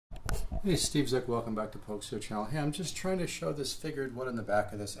Hey, Steve Zick, welcome back to Pokester Channel. Hey, I'm just trying to show this figured wood in the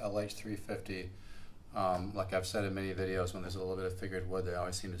back of this LH350. Like I've said in many videos, when there's a little bit of figured wood, they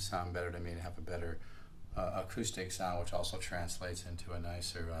always seem to sound better to me and have a better acoustic sound, which also translates into a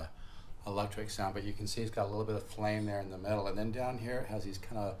nicer electric sound. But you can see it's got a little bit of flame there in the middle, and then down here it has these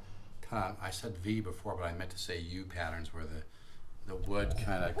kind of, I said V before, but I meant to say U patterns, where the wood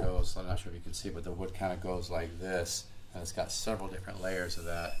kind of goes, I'm not sure if you can see, but the wood kind of goes like this, and it's got several different layers of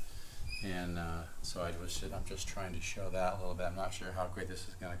that. And so I'm just trying to show that a little bit. I'm not sure how great this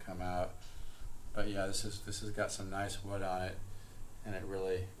is going to come out, but yeah, this has got some nice wood on it, and it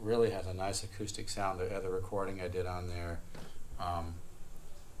really has a nice acoustic sound. The other recording I did on there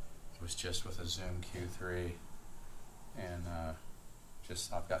was just with a Zoom Q3, and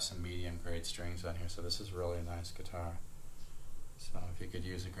I've got some medium grade strings on here, so this is really a nice guitar. So if you could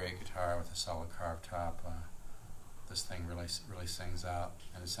use a great guitar with a solid carved top, this thing really sings out,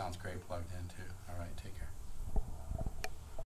 and it sounds great plugged in too.